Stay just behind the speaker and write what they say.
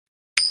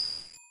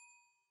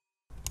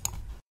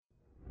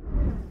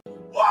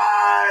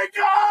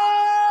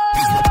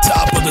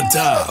the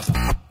top.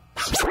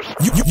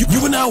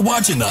 You are now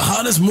watching the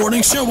hottest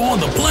morning show on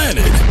the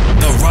planet,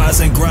 the Rise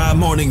and Grind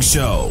Morning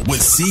Show with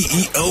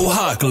CEO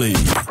Hockley.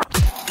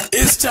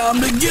 It's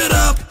time to get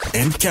up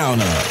and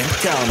count up.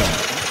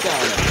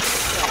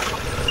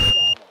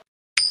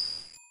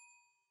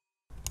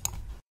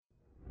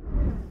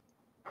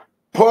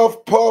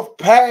 Puff, puff,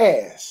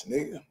 pass,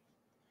 nigga.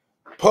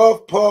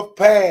 Puff, puff,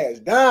 pass.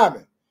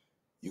 Diamond,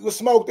 you can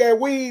smoke that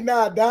weed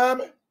now,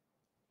 Diamond.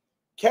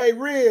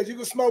 K-Riz, you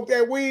can smoke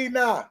that weed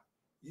now.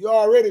 You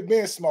already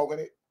been smoking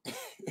it.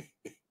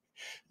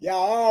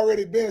 Y'all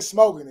already been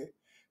smoking it.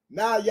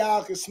 Now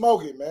y'all can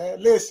smoke it,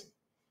 man. Listen,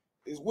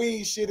 this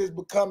weed shit is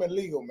becoming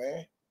legal,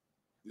 man.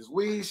 This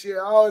weed shit,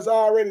 oh, it's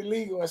already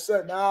legal and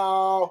something.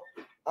 No,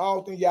 I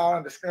don't think y'all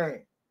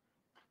understand.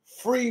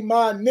 Free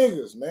my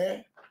niggas,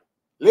 man.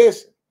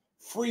 Listen,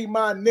 free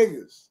my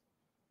niggas.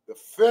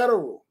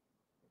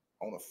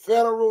 On the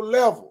federal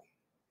level,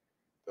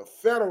 the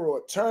federal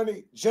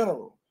attorney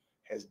general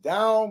has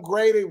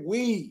downgraded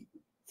weed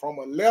from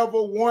a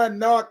level 1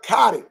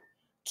 narcotic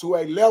to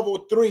a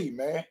level 3,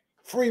 man.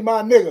 Free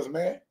my niggas,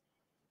 man.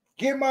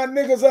 Get my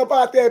niggas up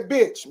out that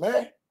bitch,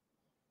 man.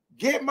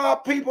 Get my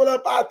people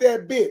up out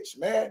that bitch,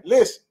 man.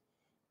 Listen,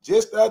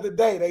 just the other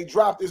day, they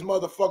dropped this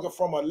motherfucker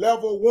from a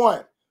level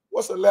 1.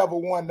 What's a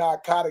level 1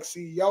 narcotic,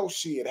 CEO?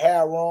 Shit,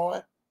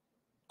 heroin,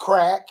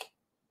 crack,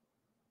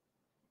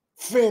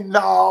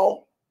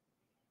 fentanyl.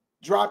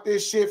 Drop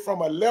this shit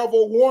from a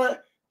level 1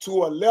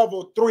 to a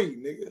level 3,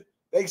 nigga.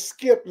 They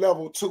skipped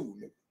level 2,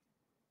 nigga.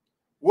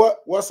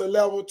 What's a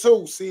level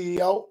 2,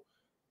 CEO?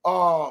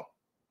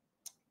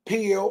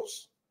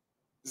 Pills,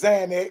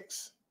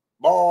 Xanax,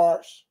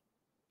 bars.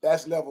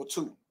 That's level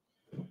 2.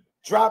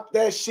 Drop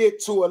that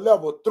shit to a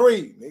level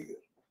 3, nigga.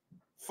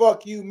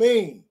 Fuck you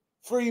mean?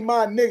 Free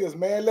my niggas,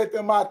 man. Let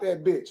them out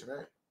that bitch,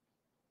 man.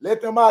 Let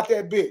them out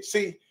that bitch.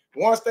 See,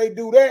 once they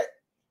do that,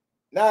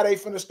 now they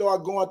finna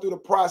start going through the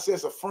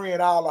process of freeing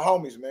all the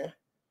homies, man.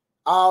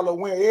 All the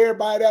women,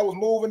 everybody that was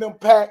moving them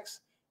packs,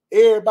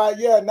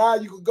 everybody, yeah, now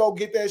you could go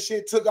get that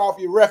shit took off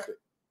your record,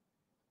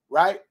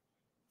 right?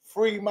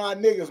 Free my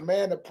niggas,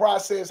 man. The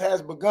process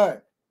has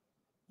begun.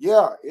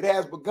 Yeah, it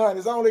has begun.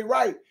 It's only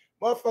right.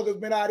 Motherfuckers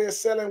been out here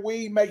selling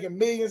weed, making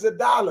millions of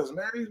dollars,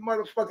 man. These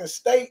motherfucking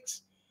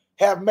states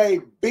have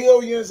made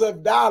billions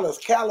of dollars.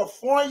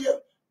 California,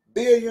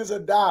 billions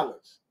of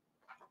dollars.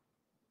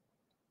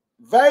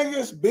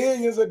 Vegas,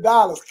 billions of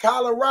dollars.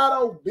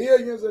 Colorado,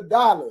 billions of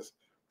dollars.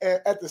 And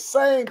at the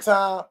same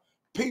time,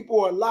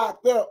 people are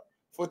locked up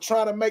for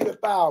trying to make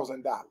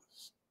 $1,000.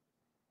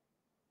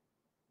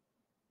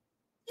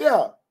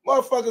 Yeah,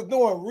 motherfuckers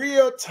doing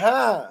real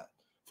time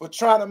for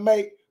trying to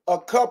make a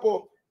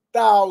couple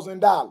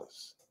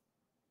 $1,000.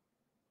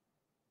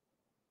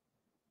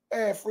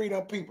 Man, free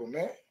them people,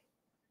 man.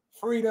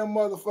 Free them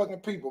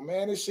motherfucking people,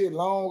 man. This shit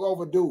long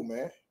overdue,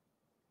 man.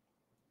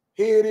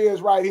 Here it is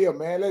right here,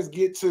 man. Let's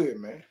get to it,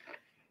 man.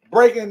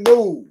 Breaking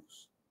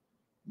news.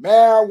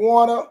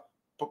 Marijuana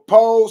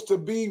proposed to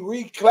be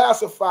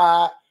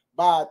reclassified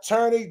by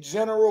Attorney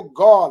General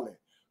Garland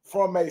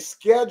from a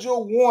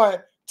Schedule 1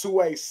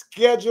 to a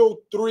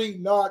Schedule 3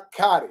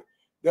 narcotic.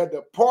 The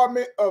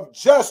Department of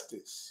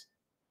Justice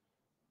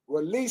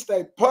released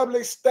a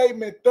public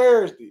statement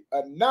Thursday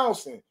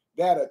announcing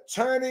that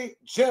Attorney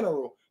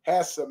General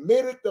has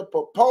submitted the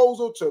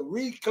proposal to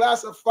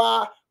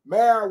reclassify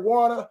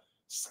marijuana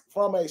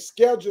from a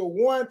Schedule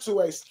 1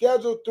 to a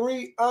Schedule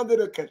 3 under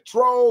the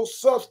Controlled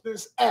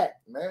Substance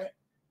Act, man.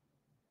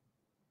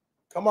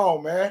 Come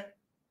on, man.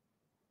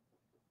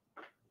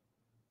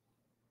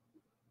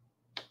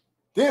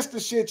 This the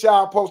shit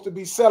y'all supposed to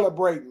be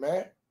celebrating,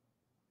 man.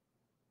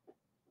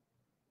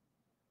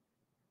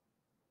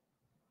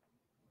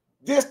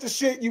 This the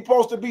shit you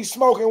supposed to be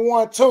smoking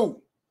one,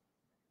 too.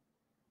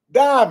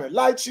 Diamond,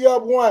 light you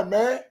up one,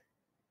 man.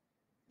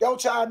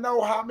 Don't y'all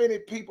know how many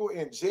people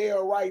in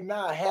jail right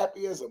now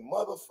happy as a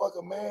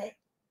motherfucker, man?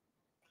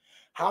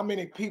 How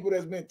many people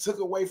that's been took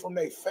away from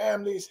their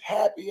families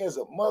happy as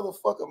a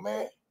motherfucker,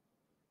 man?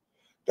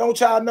 Don't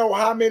y'all know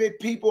how many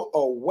people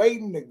are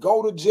waiting to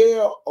go to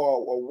jail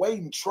or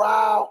awaiting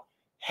trial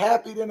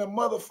happy than a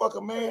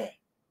motherfucker, man?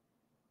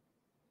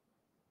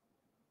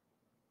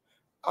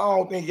 I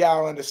don't think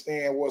y'all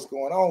understand what's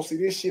going on. See,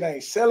 this shit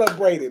ain't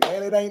celebrated,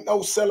 man. It ain't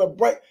no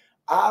celebrate.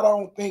 I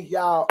don't think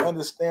y'all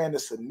understand the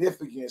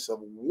significance of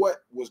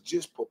what was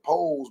just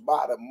proposed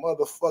by the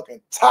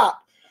motherfucking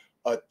top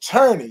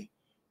attorney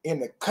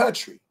in the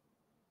country.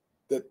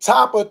 The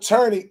top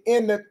attorney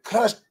in the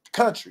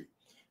country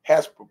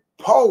has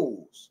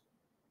proposed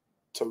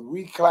to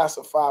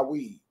reclassify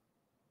weed.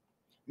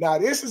 Now,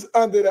 this is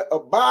under the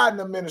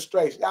Biden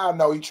administration. Y'all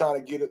know he's trying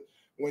to get it.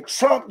 When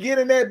Trump get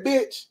in that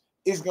bitch,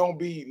 it's going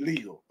to be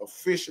legal,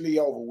 officially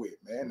over with,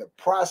 man. The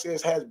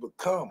process has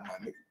become,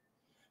 my nigga.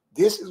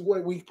 This is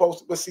what we supposed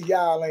to, but see,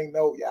 y'all ain't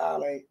know,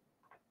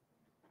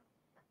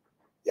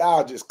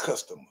 y'all just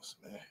customers,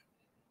 man.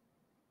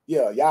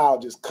 Yeah, y'all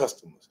just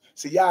customers.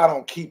 See, y'all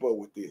don't keep up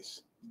with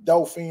this.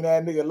 Dolphin,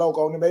 that nigga,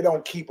 Loco, they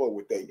don't keep up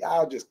with that.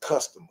 Y'all just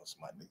customers,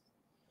 my nigga.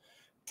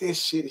 This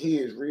shit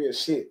here is real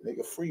shit,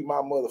 nigga. Free my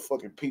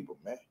motherfucking people,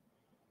 man.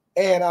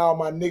 And all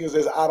my niggas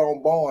that's out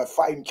on bond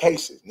fighting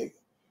cases, nigga.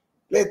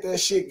 Let that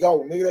shit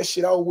go, nigga. That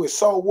shit over with.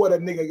 So what? A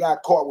nigga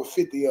got caught with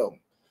 50 of them.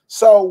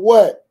 So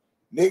what?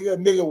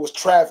 Nigga was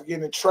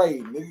trafficking and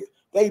trading, nigga.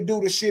 They do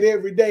the shit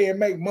every day and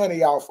make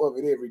money off of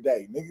it every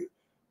day, nigga.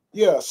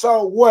 Yeah,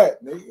 so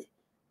what, nigga?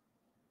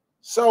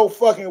 So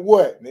fucking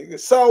what, nigga?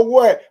 So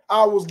what?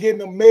 I was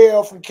getting a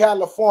mail from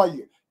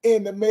California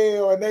in the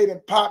mail and they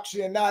done popped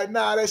shit and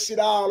nah, that shit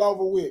all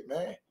over with,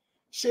 man.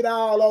 Shit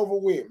all over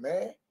with,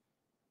 man.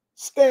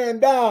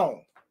 Stand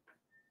down.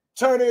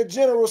 Attorney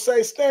General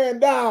say,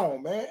 stand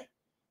down, man.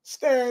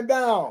 Stand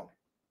down.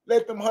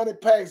 Let them 100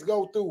 packs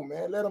go through,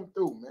 man. Let them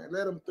through, man.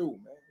 Let them through,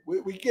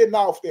 man. We getting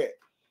off that.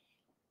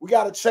 We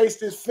got to chase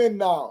this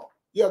fentanyl.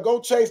 Yeah, go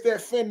chase that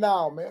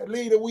fentanyl, man.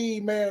 Leave the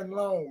weed man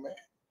alone, man.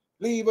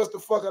 Leave us the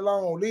fuck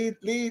alone. Leave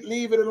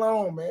it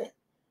alone, man.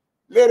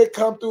 Let it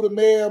come through the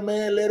mail,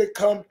 man. Let it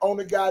come on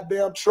the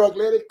goddamn truck.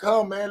 Let it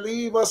come, man.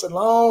 Leave us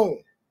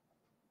alone.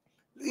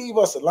 Leave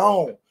us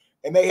alone.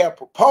 And they have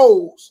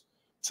proposed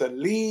to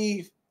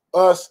leave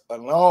us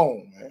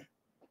alone, man.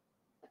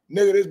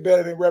 Nigga, this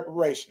better than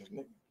reparations,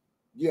 nigga.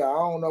 Yeah, I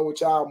don't know what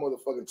y'all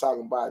motherfucking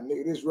talking about,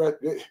 nigga.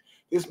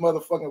 This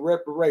motherfucking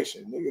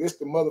reparations, nigga. This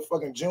the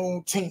motherfucking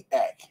Juneteenth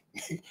Act.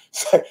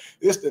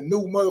 This the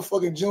new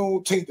motherfucking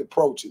Juneteenth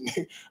approach,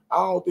 nigga. I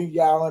don't think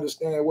y'all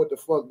understand what the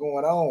fuck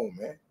going on,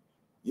 man.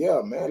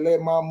 Yeah, man,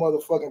 let my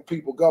motherfucking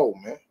people go,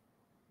 man.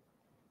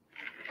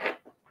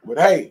 But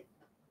hey,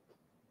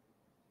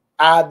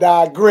 I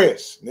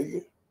digress,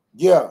 nigga.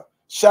 Yeah.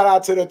 Shout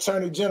out to the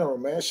Attorney General,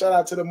 man. Shout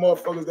out to the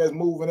motherfuckers that's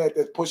moving that,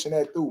 that's pushing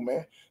that through,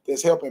 man.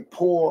 That's helping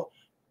poor,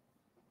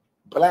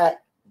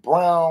 black,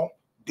 brown,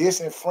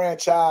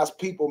 disenfranchised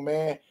people,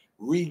 man,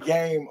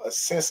 regain a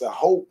sense of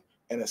hope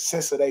and a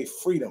sense of their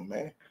freedom,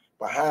 man,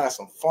 behind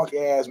some funky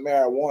ass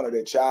marijuana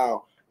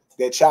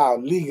that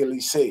y'all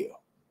legally sell.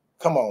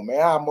 Come on, man.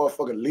 I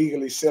motherfucking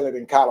legally sell it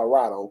in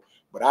Colorado,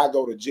 but I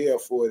go to jail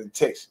for it in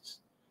Texas.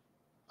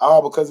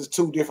 All because it's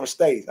two different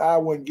states. I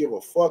wouldn't give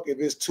a fuck if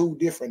it's two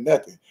different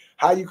nothing.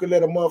 How you can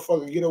let a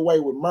motherfucker get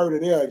away with murder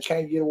there and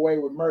can't get away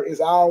with murder?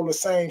 It's all the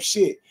same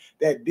shit.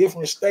 That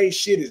different state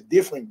shit is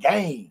different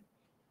game.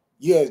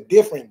 Yeah, it's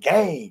different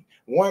game.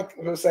 One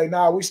will say,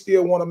 nah, we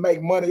still want to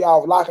make money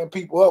off locking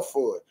people up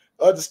for it.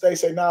 Other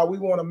states say, nah, we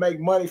want to make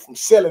money from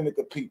selling it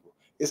to people.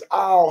 It's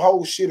all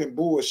whole shit and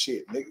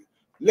bullshit, nigga.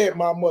 Let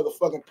my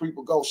motherfucking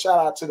people go. Shout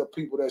out to the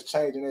people that's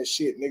changing that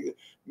shit, nigga.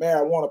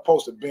 Marijuana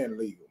supposed to been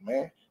legal,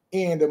 man.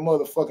 End the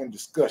motherfucking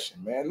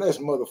discussion, man. Let's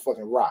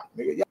motherfucking rock,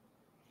 nigga.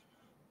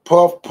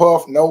 Puff,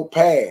 puff, no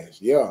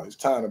pass. Yeah, it's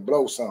time to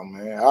blow something,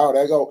 man. Oh,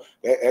 there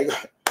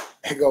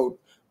go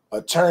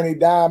Attorney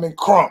Diamond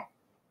Crump.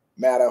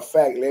 Matter of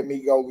fact, let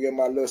me go get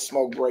my little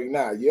smoke break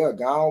now. Yeah,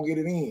 go on, get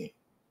it in.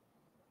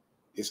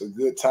 It's a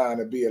good time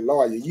to be a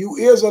lawyer. You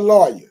is a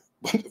lawyer.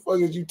 What the fuck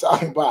is you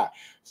talking about?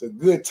 It's a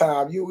good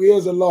time. You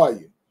is a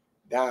lawyer.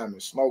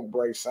 Diamond, smoke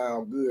break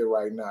sound good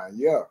right now.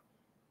 Yeah.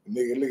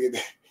 Nigga, look at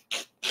that.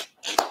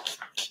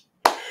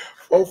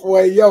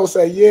 448 Yo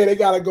say, yeah, they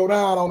got to go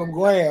down on them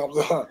grams.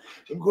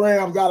 Them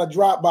grams got to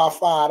drop by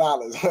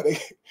 $5.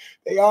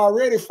 They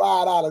already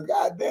 $5.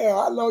 God damn,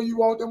 how low you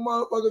want them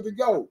motherfuckers to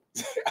go?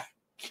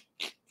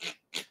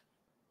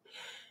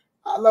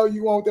 How low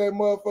you want that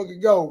motherfucker to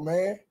go,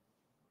 man?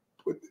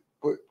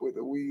 Put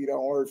the weed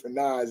on earth and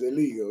now it's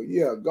illegal.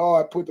 Yeah,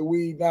 God put the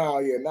weed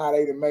down here. Now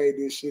they done made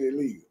this shit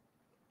illegal.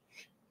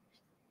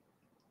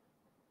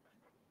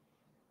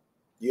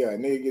 Yeah,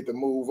 nigga get to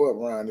move up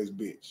around this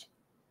bitch.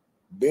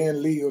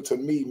 Being legal to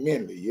me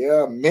mentally.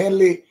 Yeah,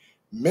 mentally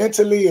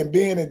and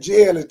being in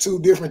jail is two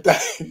different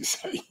things.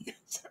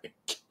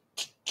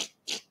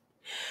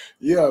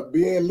 Yeah,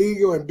 being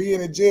legal and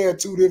being in jail,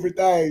 two different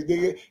things,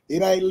 nigga.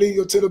 It ain't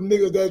legal to them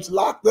niggas that's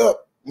locked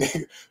up,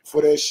 nigga,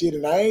 for that shit.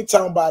 And I ain't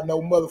talking about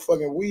no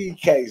motherfucking weed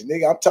case,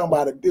 nigga. I'm talking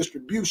about a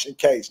distribution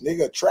case,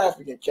 nigga, a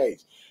trafficking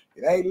case.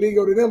 It ain't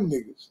legal to them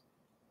niggas.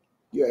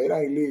 Yeah, it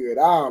ain't legal at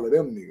all to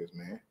them niggas,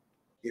 man.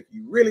 If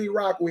you really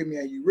rock with me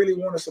and you really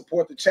want to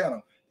support the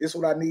channel, this is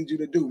what I need you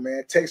to do,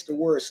 man. Text the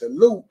word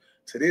salute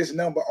to this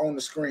number on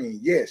the screen.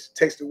 Yes,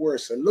 text the word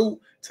salute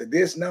to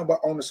this number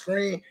on the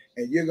screen,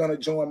 and you're going to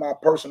join my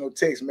personal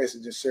text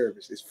messaging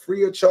service. It's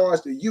free of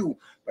charge to you,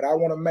 but I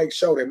want to make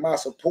sure that my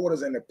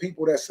supporters and the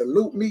people that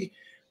salute me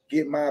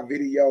get my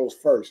videos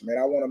first, man.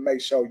 I want to make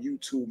sure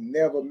YouTube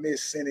never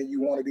miss sending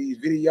you one of these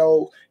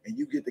videos, and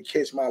you get to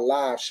catch my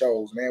live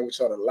shows, man,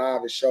 which are the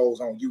livest shows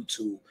on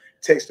YouTube.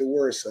 Text the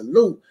word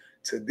salute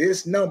to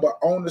this number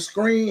on the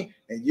screen,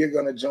 and you're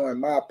going to join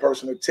my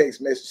personal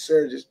text message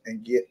service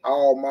and get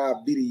all my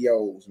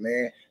videos,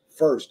 man,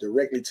 first,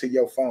 directly to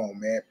your phone,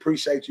 man.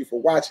 Appreciate you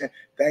for watching.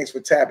 Thanks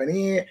for tapping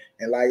in.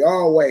 And like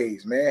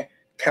always, man,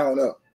 count up.